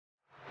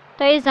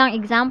Ito ay isang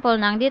example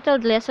ng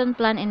detailed lesson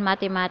plan in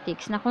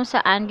mathematics na kung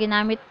saan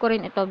ginamit ko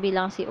rin ito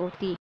bilang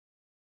COT.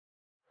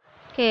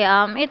 Okay,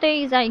 ito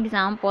ay isang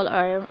example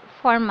or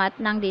format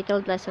ng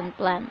detailed lesson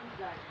plan.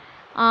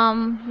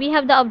 We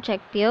have the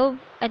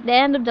objective. At the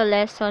end of the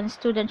lesson,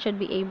 students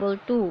should be able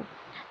to.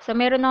 So,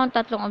 meron akong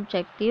tatlong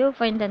objective.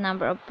 Find the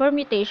number of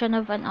permutation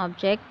of an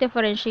object.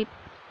 Differentiate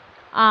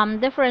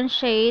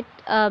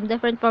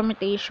different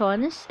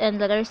permutations.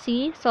 And letter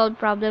C, solve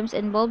problems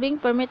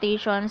involving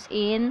permutations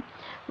in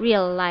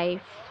real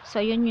life.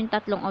 So, yun yung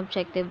tatlong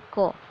objective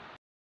ko.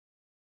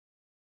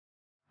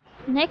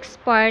 Next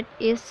part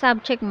is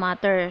subject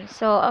matter.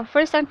 So,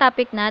 first ang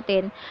topic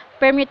natin,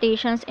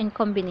 permutations and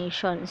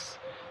combinations.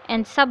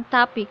 And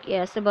subtopic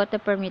is about the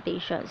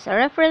permutations. So,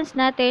 reference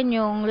natin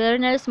yung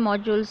learner's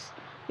modules,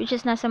 which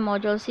is nasa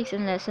module 6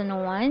 in lesson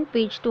 1,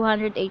 page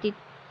 283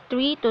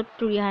 to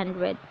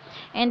 300.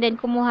 And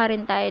then, kumuha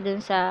rin tayo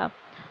dun sa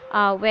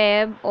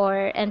web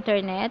or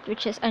internet,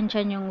 which is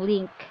andyan yung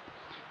link.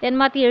 Then,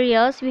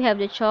 materials, we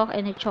have the chalk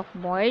and the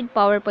chalkboard,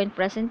 PowerPoint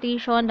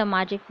presentation, the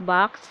magic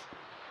box.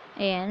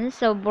 Ayan,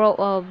 so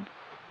broad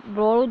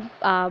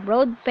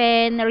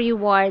pen,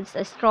 rewards,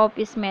 as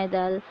trophies,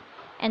 medal,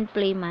 and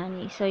play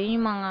money. So,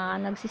 yun yung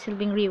mga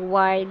nagsisilbing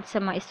reward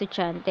sa mga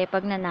estudyante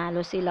pag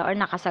nanalo sila or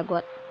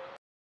nakasagot.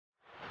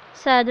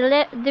 Sa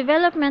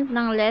development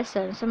ng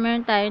lesson, so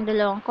meron tayong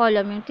dalawang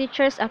column, yung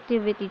teacher's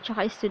activity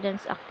tsaka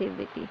student's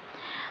activity.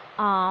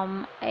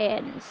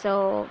 Ayan,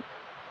 so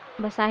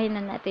basahin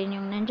na natin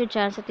yung nandiyan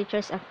dyan sa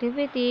teacher's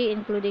activity,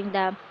 including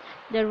the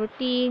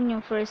routine,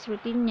 yung first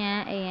routine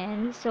niya.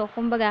 Ayan. So,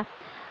 kumbaga,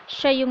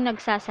 siya yung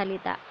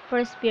nagsasalita.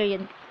 First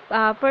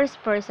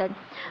person.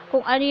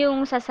 Kung ano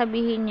yung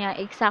sasabihin niya,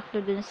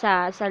 eksakto dun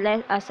sa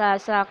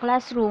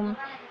classroom,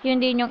 yun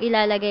din yung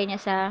ilalagay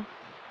niya sa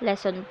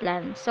lesson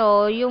plan.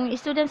 So, yung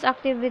student's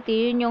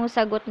activity, yun yung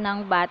sagot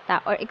ng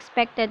bata or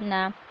expected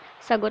na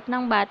sagot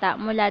ng bata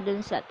mula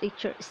dun sa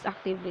teacher's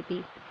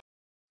activity.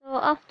 So,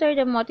 after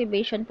the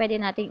motivation, pwede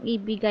nating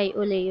ibigay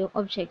uli yung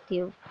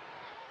objective.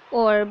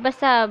 Or,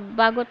 basta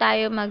bago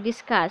tayo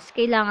mag-discuss,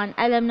 kailangan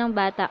alam ng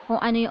bata kung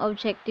ano yung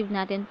objective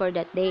natin for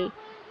that day.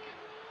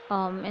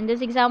 In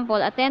this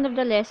example, at the end of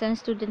the lesson,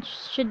 students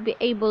should be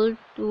able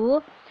to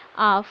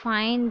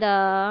find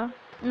the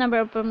number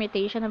of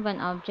permutation of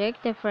an object,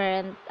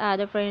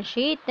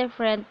 differentiate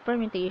different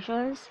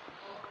permutations,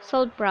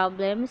 solve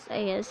problems.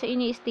 Ayan, so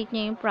ini-state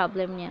niya yung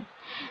problem niya.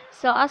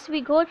 So, as we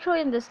go through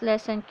in this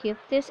lesson, keep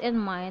this in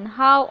mind.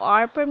 How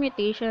are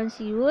permutations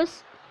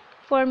used?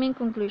 Forming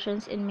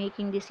conclusions and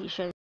making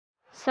decisions.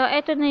 So,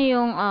 ito na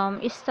yung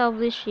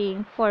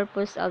establishing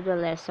purpose of the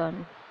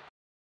lesson.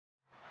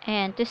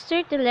 And to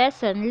start the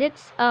lesson,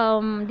 let's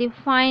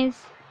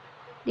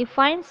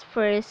defines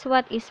first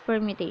what is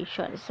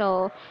permutation.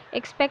 So,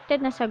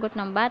 expected na sagot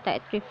ng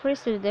bata, it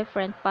refers to the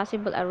different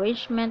possible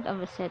arrangement of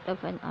a set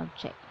of an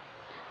object.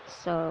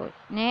 So,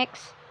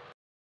 next.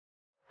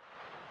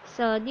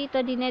 So,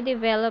 dito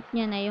dine-develop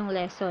niya na yung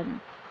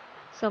lesson.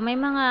 So, may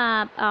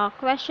mga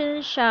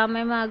questions siya,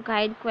 may mga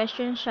guide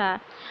questions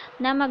siya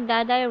na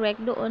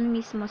magdadirect doon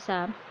mismo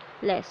sa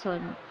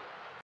lesson.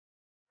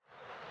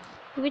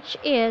 Which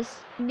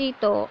is,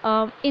 dito,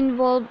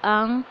 involve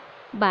ang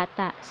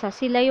bata. So,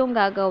 sila yung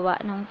gagawa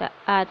ng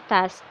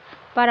task.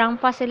 Parang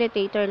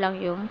facilitator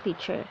lang yung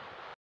teacher.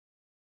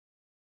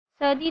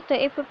 So, dito,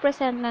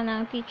 ipipresent na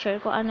ng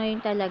teacher kung ano yung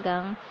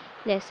talagang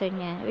lesson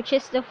niya, which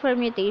is the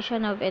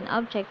permutation of an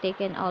object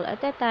taken all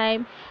at a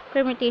time,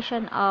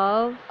 permutation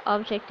of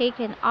object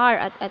taken R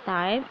at a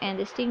time,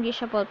 and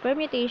distinguishable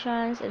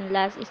permutations, and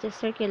last is the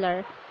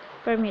circular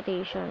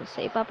permutations. So,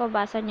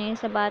 ipapabasa niya yun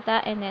sa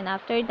bata, and then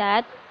after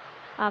that,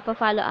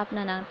 pa-follow up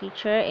na ng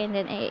teacher, and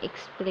then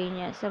i-explain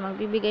niya. So,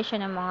 magbibigay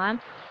siya ng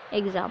mga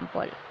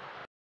example.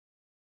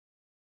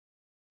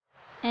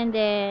 And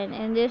then,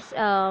 in this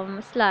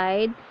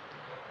slide,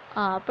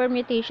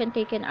 permutation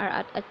taken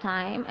are at a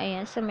time.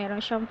 Ayan, so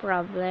meron siyang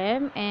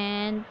problem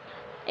and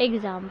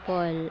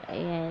example.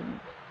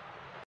 Ayan.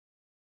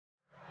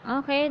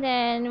 Okay,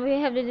 then we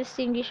have the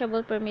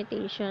distinguishable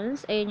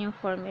permutations. Ayan yung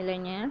formula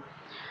niya.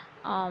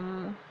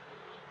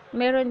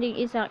 Meron ding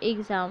isang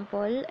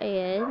example.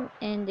 Ayan.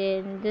 And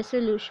then the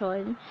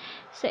solution.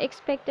 So,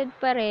 expected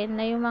pa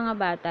rin na yung mga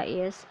bata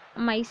is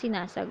may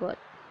sinasagot.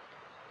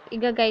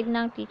 Iga-guide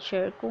ng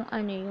teacher kung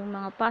ano yung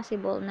mga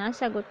possible na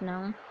sagot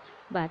ng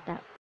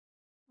bata.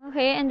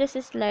 Okay, and this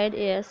slide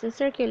is the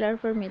circular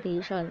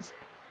permutations.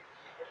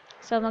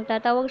 So,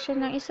 magtatawag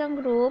siya ng isang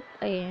group.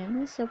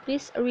 Ayan. So,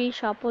 please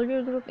reshuffle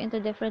your group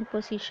into different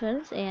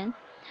positions. Ayan.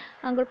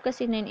 Ang group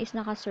kasi na is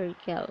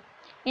naka-circle.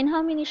 In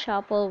how many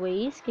shuffle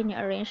ways can you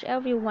arrange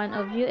every one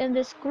of you in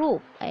this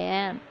group?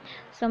 Ayan.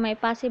 So, may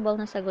possible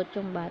na sagot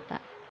yung bata.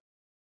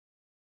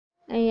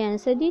 Ayan.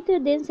 So, dito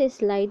din sa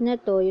slide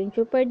na to, yung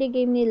Jeopardy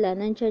game nila,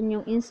 nandyan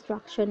yung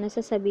instruction na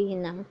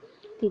sasabihin ng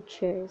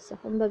teacher.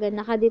 So, kumbaga,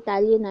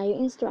 nakadetalye na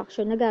yung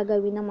instruction na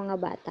gagawin ng mga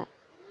bata.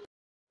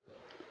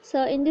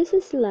 So, in this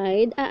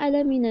slide,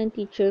 aalamin ng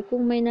teacher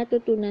kung may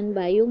natutunan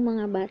ba yung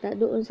mga bata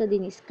doon sa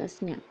diniscuss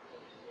niya.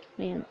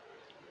 Ayan.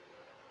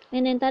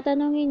 And then,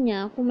 tatanungin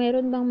niya kung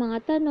meron bang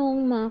mga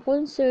tanong, mga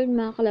concern,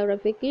 mga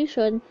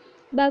clarification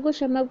bago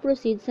siya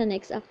mag-proceed sa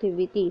next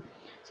activity.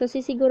 So,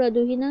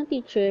 sisiguraduhin ng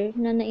teacher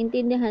na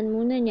naintindihan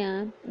muna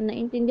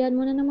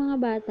ng mga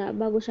bata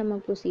bago siya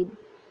mag-proceed.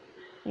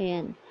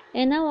 Ayan.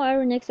 And now,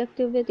 our next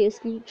activity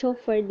is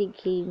choose for the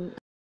game.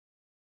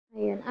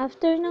 Ayan.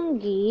 After ng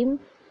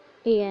game,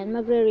 ayan,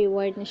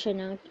 magre-reward na siya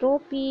ng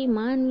trophy,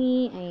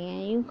 money,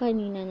 ayan, yung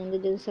kanina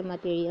nandun sa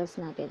materials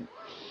natin.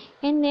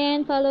 And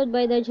then, followed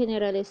by the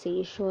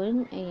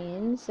generalization,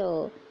 ayan,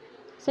 so,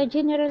 sa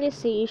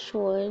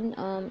generalization,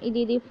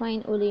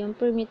 i-define uli yung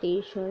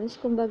permutations,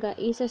 kumbaga,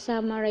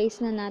 isa-summarize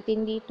na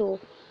natin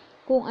dito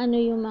kung ano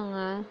yung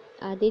mga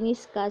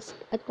diniscuss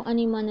at kung ano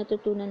yung mga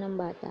natutunan ng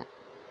bata.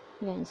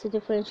 Yan, so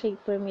differentiate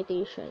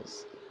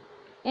permutations.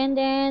 And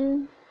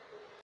then,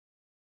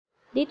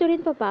 dito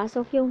rin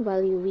papasok yung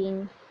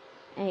valuing.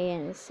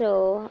 Ayan,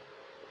 so,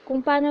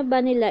 kung paano ba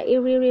nila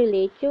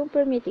i-relate yung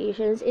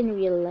permutations in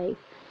real life.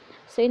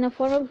 So, in a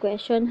form of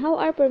question, how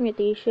are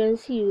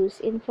permutations used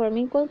in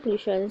forming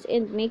conclusions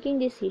and making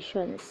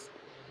decisions?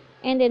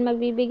 And then,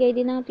 magbibigay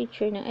din ng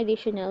teacher ng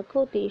additional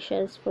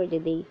quotations for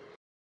the day.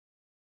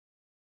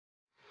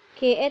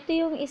 Okay, ito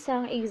yung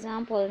isang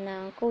example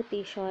ng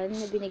quotation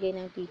na binigay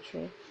ng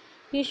teacher.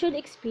 You should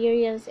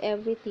experience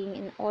everything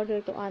in order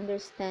to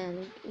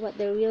understand what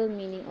the real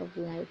meaning of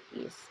life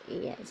is.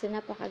 Ayan. So,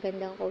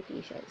 napakagandang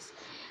quotations.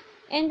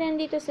 And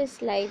then, dito sa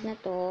slide na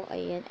to,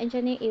 ayan,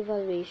 andyan yung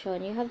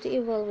evaluation. You have to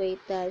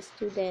evaluate the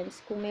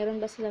students kung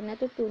meron ba silang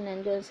natutunan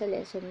doon sa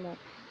lesson mo.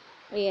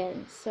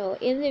 Ayan. So,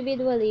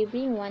 individually,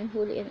 bring one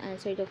whole and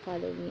answer the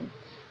following.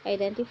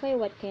 Identify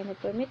what kind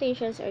of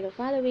permutations are the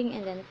following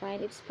and then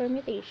find its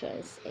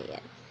permutations.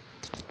 Ayan.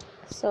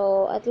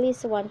 So, at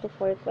least 1 to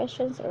 4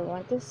 questions or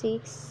 1 to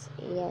 6.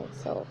 Ayan.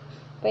 So,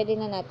 pwede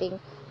na nating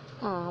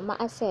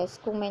ma-assess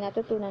kung may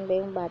natutunan ba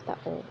yung bata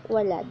o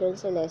wala doon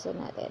sa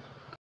lesson natin.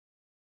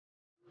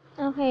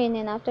 Okay, and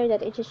then after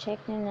that,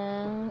 i-check na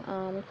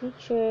ng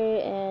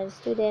teacher and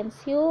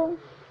students yung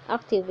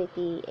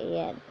activity.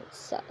 Ayan.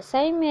 So,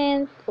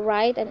 assignment,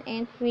 write an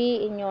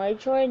entry in your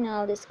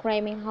journal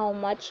describing how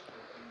much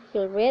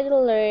you already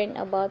learned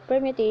about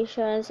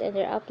permutations and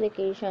their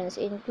applications.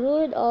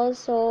 Include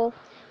also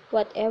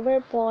whatever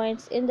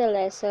points in the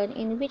lesson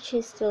in which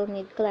you still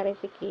need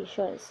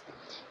clarifications.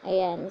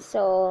 Ayan.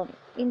 So,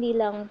 hindi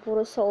lang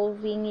puro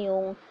solving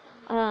yung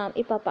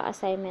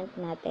ipapa-assignment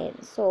natin.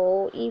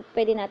 So,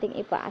 pwede nating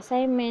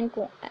ipa-assignment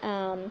kung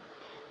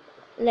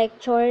like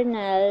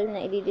journal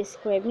na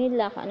i-describe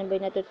nila kung ano ba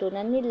yung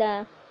natutunan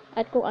nila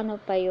at kung ano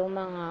pa yung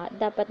mga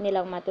dapat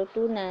nilang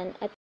matutunan.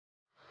 At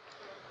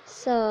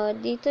so,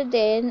 dito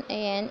din,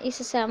 ayan,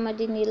 isasama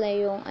din nila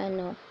yung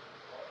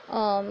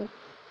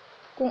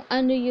kung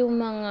ano yung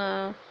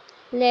mga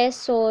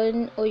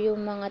lesson o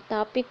yung mga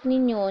topic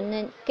ninyo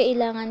na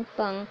kailangan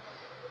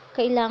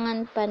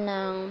pa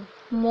ng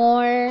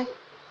more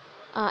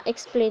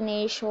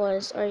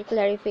explanations or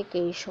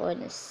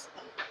clarifications.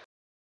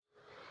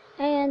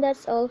 Ayan,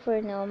 that's all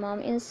for now,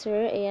 ma'am and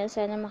sir. Ayan,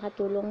 sana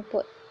makatulong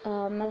po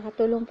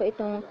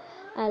itong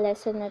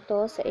lesson na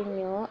to sa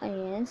inyo.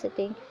 Ayan, so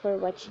thank you for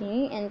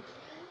watching and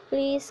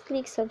please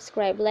click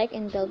subscribe, like,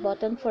 and bell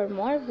button for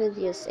more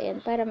videos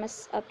and para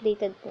mas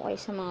updated po kayo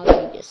sa mga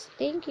videos.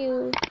 Thank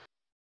you!